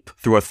escape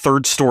through a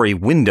third-story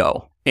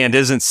window and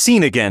isn't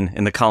seen again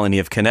in the colony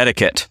of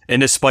Connecticut.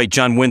 And despite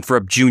John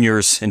Winthrop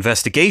Jr.'s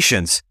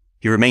investigations,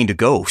 he remained a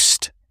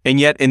ghost. And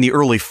yet in the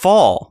early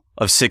fall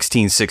of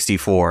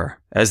 1664,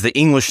 as the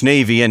English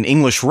Navy and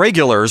English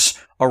regulars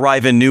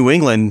arrive in New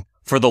England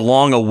for the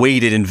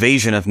long-awaited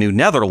invasion of New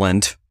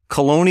Netherland,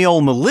 colonial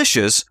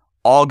militias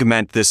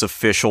augment this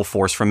official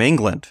force from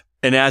England.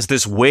 And as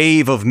this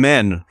wave of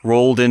men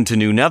rolled into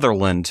New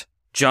Netherland,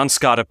 John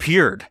Scott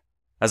appeared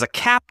as a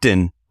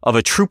captain of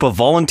a troop of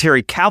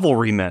voluntary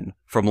cavalrymen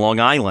from Long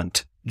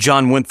Island.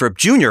 John Winthrop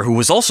Jr., who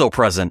was also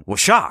present, was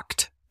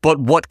shocked. But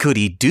what could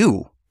he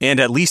do? And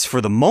at least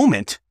for the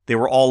moment, they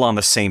were all on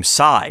the same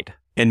side.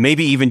 And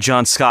maybe even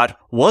John Scott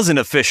was an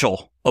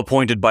official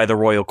appointed by the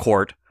royal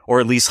court, or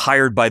at least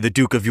hired by the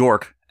Duke of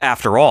York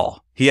After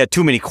all, he had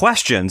too many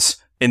questions,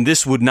 and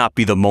this would not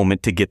be the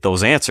moment to get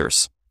those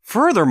answers.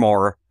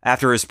 Furthermore,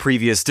 after his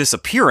previous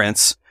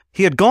disappearance,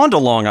 he had gone to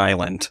Long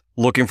Island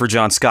looking for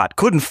John Scott,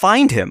 couldn't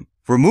find him,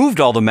 removed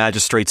all the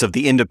magistrates of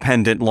the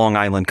independent Long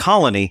Island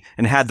colony,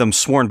 and had them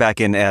sworn back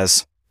in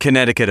as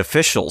Connecticut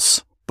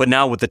officials. But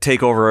now with the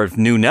takeover of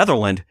New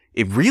Netherland,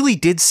 it really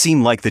did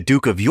seem like the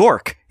Duke of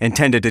York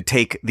intended to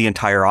take the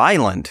entire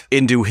island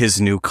into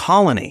his new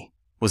colony.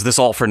 Was this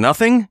all for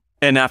nothing?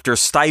 And after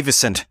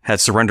Stuyvesant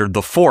had surrendered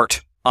the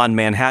fort on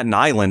Manhattan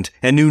Island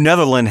and New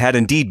Netherland had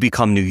indeed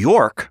become New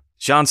York,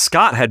 John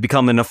Scott had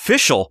become an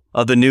official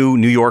of the new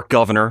New York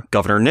governor,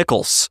 Governor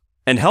Nichols,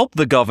 and helped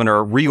the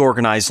governor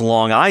reorganize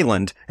Long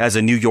Island as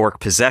a New York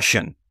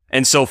possession.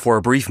 And so for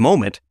a brief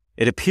moment,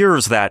 it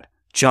appears that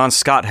John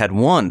Scott had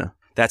won,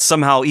 that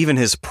somehow even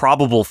his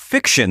probable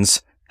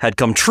fictions had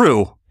come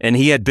true, and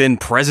he had been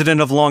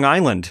president of Long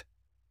Island.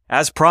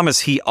 As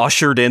promised, he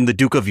ushered in the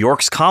Duke of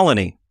York's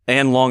colony,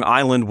 and Long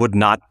Island would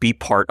not be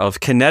part of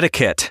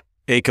Connecticut,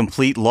 a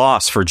complete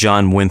loss for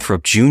John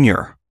Winthrop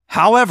Jr.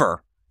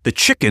 However, the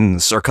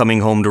chickens are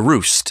coming home to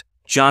roost.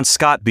 John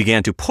Scott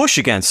began to push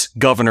against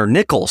Governor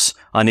Nichols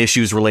on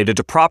issues related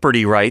to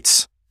property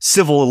rights,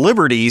 civil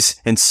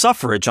liberties, and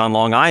suffrage on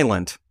Long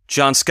Island.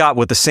 John Scott,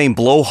 with the same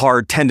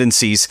blowhard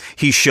tendencies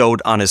he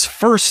showed on his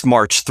first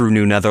march through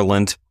New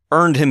Netherland,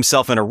 earned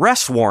himself an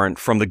arrest warrant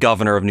from the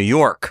governor of New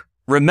York.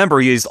 Remember,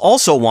 he is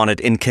also wanted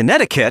in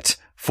Connecticut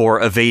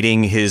for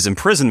evading his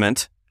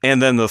imprisonment.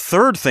 And then the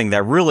third thing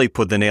that really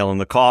put the nail in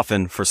the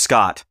coffin for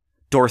Scott,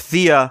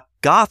 Dorothea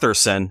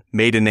Gotherson,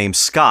 maiden name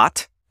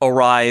Scott,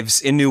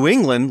 arrives in New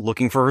England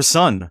looking for her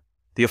son,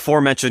 the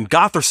aforementioned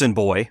Gotherson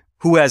boy,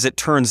 who, as it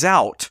turns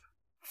out,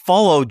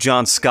 followed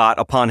John Scott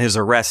upon his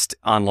arrest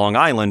on Long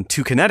Island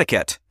to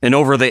Connecticut, and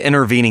over the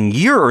intervening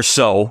year or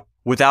so,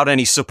 without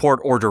any support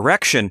or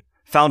direction,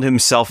 found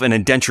himself an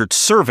indentured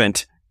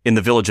servant in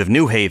the village of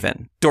New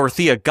Haven.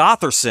 Dorothea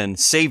Gotherson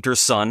saved her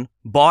son,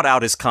 bought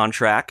out his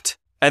contract,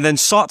 and then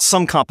sought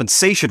some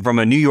compensation from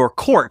a New York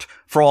court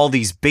for all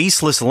these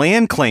baseless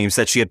land claims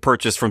that she had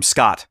purchased from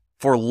Scott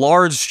for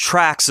large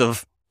tracts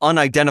of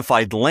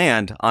unidentified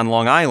land on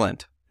Long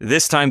Island.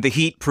 This time the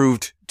heat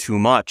proved too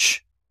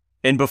much.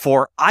 And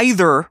before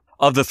either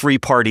of the three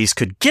parties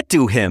could get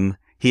to him,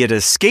 he had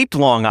escaped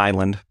Long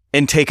Island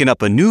and taken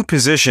up a new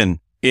position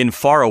in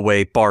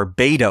faraway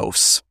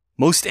Barbados.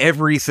 Most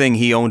everything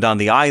he owned on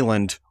the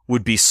island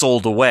would be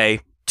sold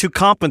away to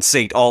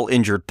compensate all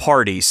injured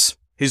parties.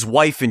 His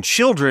wife and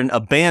children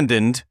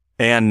abandoned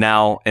and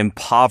now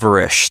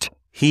impoverished.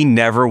 He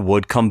never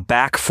would come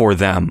back for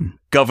them.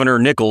 Governor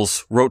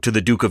Nichols wrote to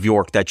the Duke of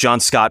York that John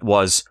Scott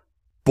was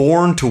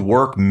born to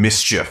work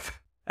mischief.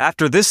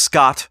 After this,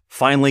 Scott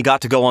finally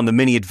got to go on the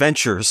many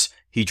adventures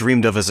he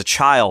dreamed of as a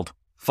child,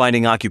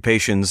 finding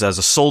occupations as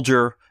a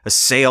soldier, a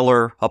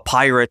sailor, a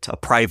pirate, a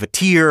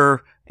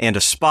privateer, and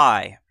a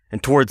spy.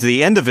 And towards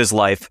the end of his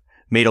life,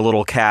 made a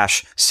little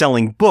cash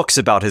selling books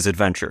about his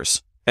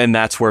adventures. And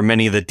that's where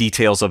many of the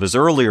details of his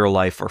earlier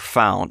life are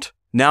found.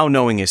 Now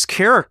knowing his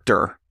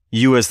character,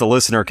 you as the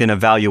listener can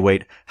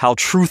evaluate how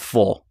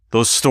truthful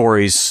those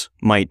stories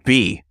might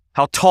be,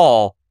 how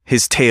tall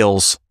his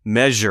tales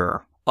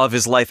measure. Of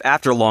his life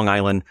after Long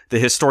Island, the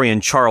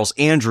historian Charles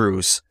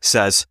Andrews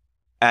says,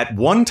 "At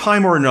one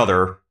time or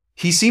another,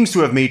 he seems to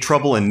have made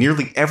trouble in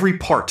nearly every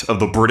part of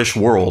the British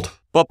world."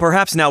 But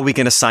perhaps now we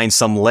can assign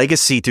some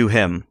legacy to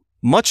him.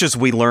 Much as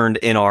we learned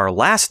in our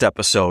last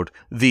episode,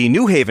 the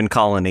New Haven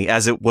colony,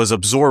 as it was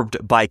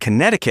absorbed by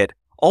Connecticut,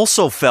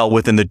 also fell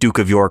within the Duke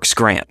of York's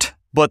grant.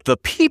 But the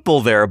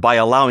people there, by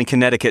allowing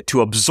Connecticut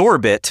to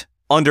absorb it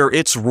under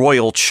its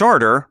royal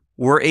charter,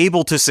 were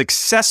able to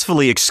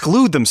successfully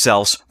exclude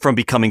themselves from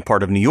becoming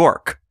part of New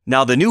York.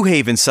 Now, the New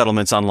Haven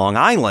settlements on Long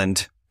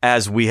Island,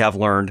 as we have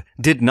learned,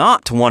 did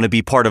not want to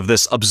be part of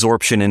this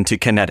absorption into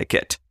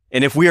Connecticut.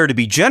 And if we are to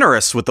be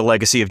generous with the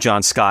legacy of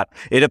John Scott,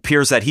 it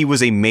appears that he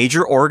was a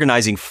major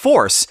organizing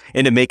force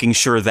into making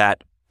sure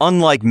that,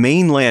 unlike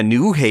mainland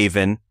New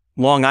Haven,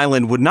 Long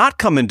Island would not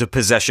come into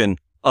possession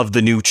of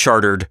the new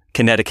chartered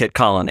Connecticut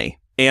colony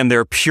and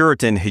their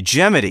Puritan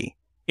hegemony.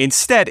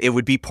 Instead, it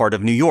would be part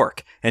of New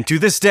York. And to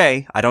this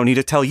day, I don't need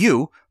to tell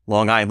you,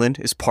 Long Island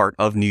is part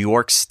of New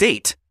York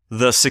State,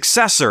 the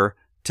successor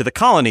to the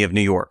colony of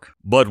New York.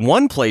 But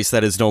one place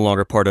that is no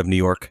longer part of New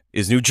York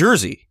is New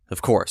Jersey,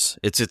 of course.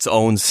 It's its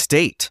own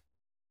state.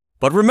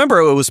 But remember,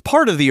 it was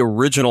part of the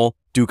original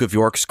Duke of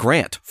York's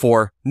grant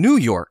for New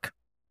York.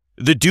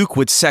 The Duke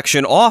would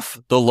section off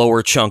the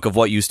lower chunk of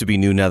what used to be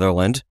New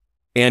Netherland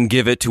and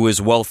give it to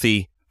his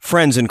wealthy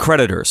friends and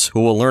creditors,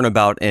 who we'll learn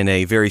about in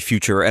a very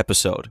future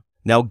episode.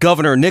 Now,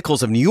 Governor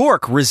Nichols of New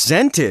York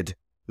resented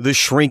the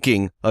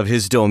shrinking of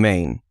his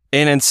domain.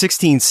 And in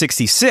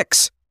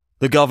 1666,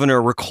 the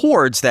governor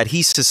records that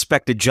he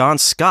suspected John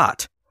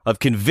Scott of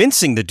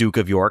convincing the Duke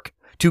of York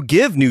to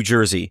give New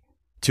Jersey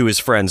to his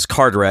friends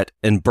Carteret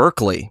and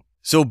Berkeley.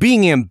 So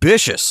being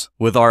ambitious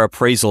with our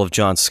appraisal of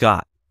John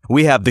Scott,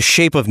 we have the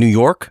shape of New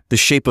York, the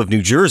shape of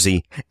New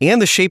Jersey,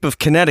 and the shape of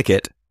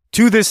Connecticut,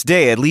 to this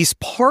day at least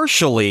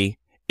partially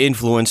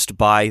influenced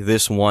by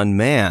this one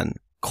man.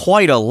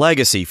 Quite a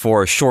legacy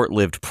for a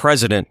short-lived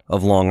president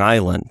of Long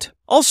Island.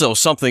 Also,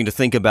 something to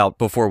think about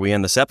before we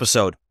end this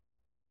episode.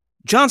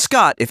 John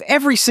Scott, if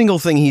every single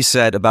thing he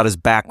said about his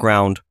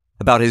background,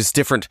 about his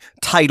different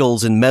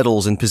titles and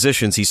medals and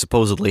positions he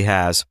supposedly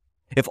has,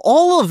 if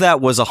all of that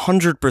was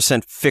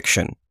 100%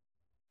 fiction,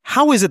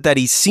 how is it that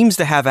he seems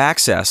to have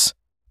access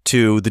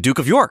to the Duke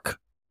of York?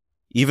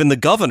 Even the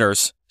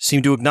governors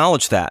seem to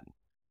acknowledge that.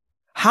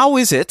 How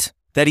is it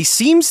that he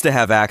seems to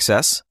have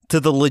access to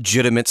the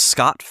legitimate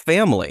Scott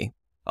family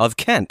of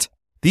Kent?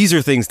 These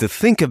are things to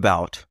think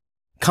about,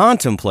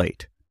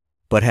 contemplate,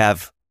 but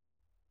have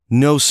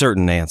no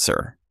certain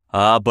answer.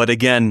 But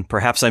again,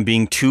 perhaps I'm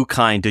being too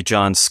kind to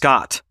John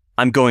Scott.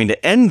 I'm going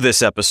to end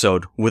this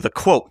episode with a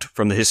quote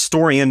from the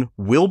historian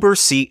Wilbur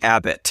C.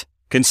 Abbott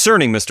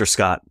concerning Mr.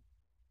 Scott.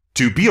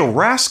 To be a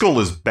rascal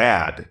is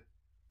bad.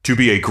 To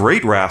be a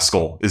great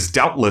rascal is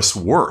doubtless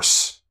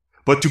worse.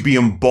 But to be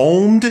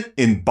embalmed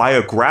in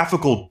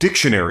biographical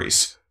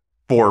dictionaries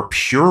for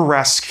pure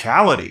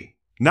rascality,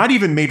 not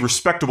even made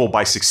respectable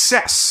by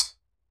success,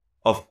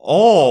 of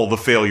all the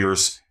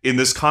failures in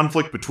this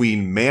conflict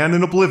between man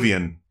and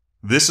oblivion,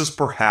 this is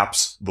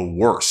perhaps the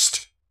worst.